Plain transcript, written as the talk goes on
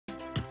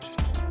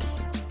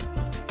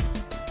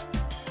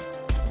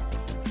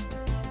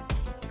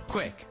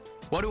Quick,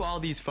 what do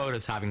all these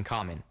photos have in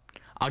common?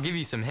 I'll give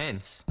you some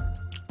hints.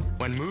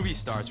 When movie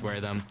stars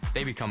wear them,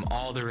 they become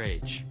all the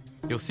rage.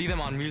 You'll see them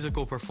on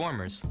musical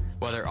performers,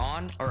 whether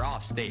on or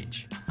off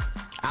stage.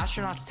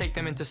 Astronauts take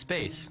them into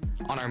space.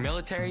 On our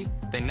military,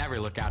 they never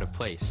look out of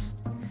place.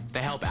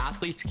 They help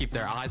athletes keep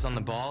their eyes on the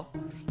ball.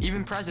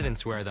 Even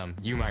presidents wear them,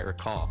 you might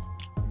recall.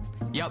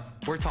 Yup,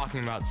 we're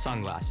talking about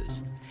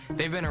sunglasses.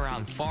 They've been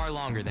around far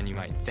longer than you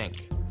might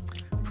think.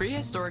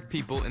 Prehistoric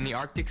people in the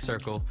Arctic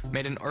Circle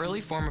made an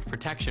early form of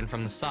protection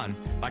from the sun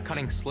by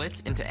cutting slits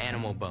into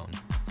animal bone.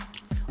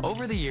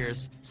 Over the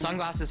years,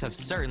 sunglasses have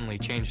certainly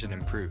changed and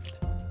improved.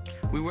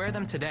 We wear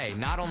them today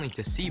not only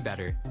to see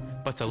better,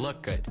 but to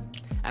look good.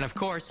 And of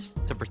course,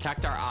 to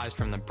protect our eyes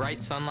from the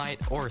bright sunlight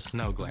or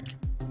snow glare.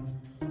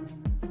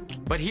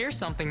 But here's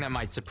something that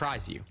might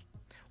surprise you.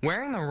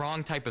 Wearing the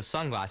wrong type of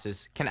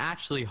sunglasses can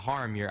actually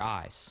harm your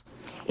eyes.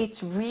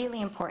 It's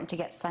really important to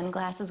get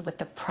sunglasses with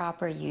the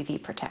proper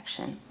UV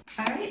protection.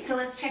 All right, so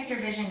let's check your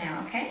vision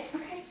now, okay?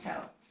 Okay, so.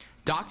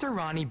 Dr.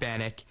 Rudrani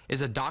Banik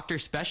is a doctor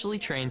specially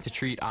trained to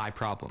treat eye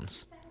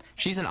problems.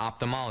 She's an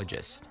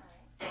ophthalmologist.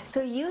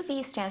 So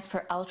UV stands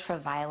for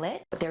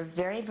ultraviolet. They're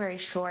very, very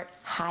short,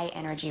 high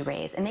energy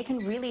rays, and they can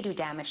really do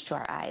damage to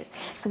our eyes.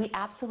 So we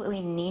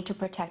absolutely need to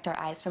protect our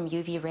eyes from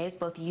UV rays,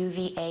 both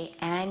UVA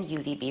and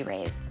UVB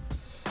rays.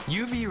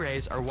 UV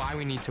rays are why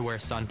we need to wear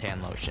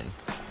suntan lotion.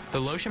 The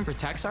lotion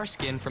protects our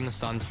skin from the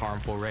sun's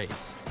harmful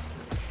rays.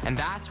 And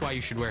that's why you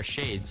should wear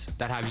shades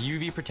that have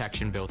UV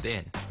protection built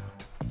in.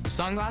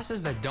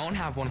 Sunglasses that don't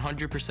have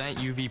 100%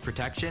 UV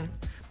protection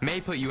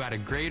may put you at a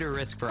greater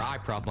risk for eye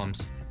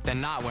problems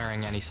than not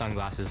wearing any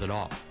sunglasses at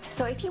all.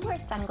 So if you wear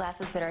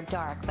sunglasses that are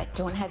dark but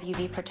don't have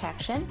UV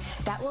protection,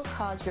 that will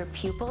cause your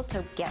pupil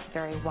to get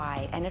very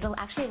wide, and it'll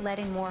actually let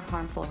in more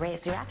harmful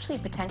rays. You're actually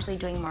potentially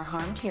doing more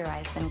harm to your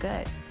eyes than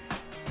good.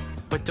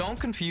 But don't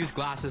confuse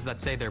glasses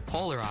that say they're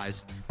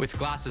polarized with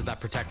glasses that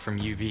protect from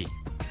UV.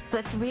 So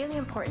it's really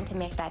important to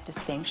make that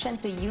distinction.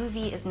 So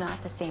UV is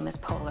not the same as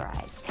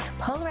polarized.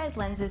 Polarized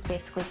lenses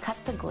basically cut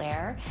the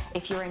glare.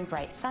 If you're in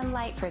bright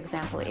sunlight, for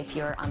example, if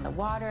you're on the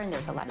water and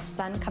there's a lot of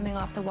sun coming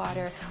off the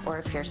water, or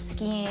if you're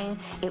skiing,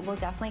 it will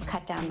definitely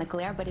cut down the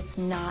glare, but it's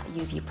not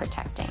UV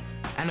protecting.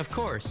 And of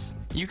course,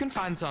 you can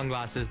find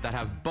sunglasses that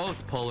have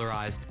both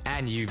polarized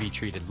and UV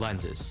treated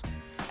lenses.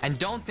 And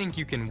don't think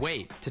you can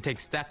wait to take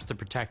steps to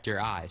protect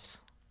your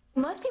eyes.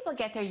 Most people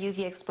get their UV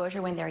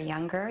exposure when they're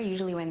younger,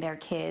 usually when they're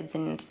kids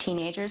and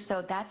teenagers,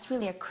 so that's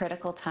really a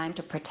critical time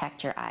to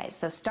protect your eyes.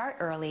 So start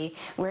early,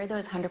 wear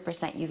those 100%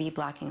 UV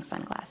blocking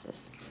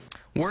sunglasses.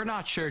 We're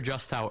not sure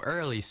just how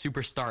early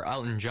superstar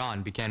Elton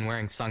John began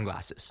wearing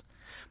sunglasses,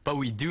 but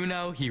we do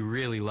know he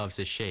really loves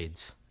his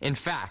shades. In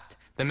fact,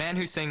 the man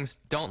who sings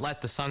 "Don't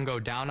Let the Sun Go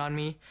Down on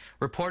Me"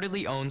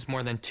 reportedly owns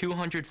more than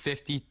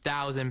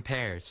 250,000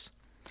 pairs.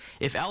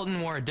 If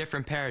Elton wore a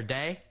different pair a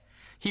day,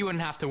 he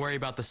wouldn't have to worry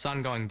about the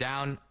sun going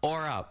down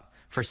or up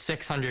for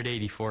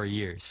 684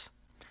 years.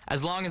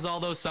 As long as all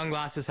those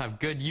sunglasses have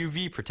good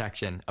UV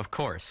protection, of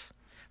course.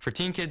 For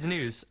Teen Kids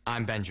News,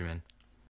 I'm Benjamin.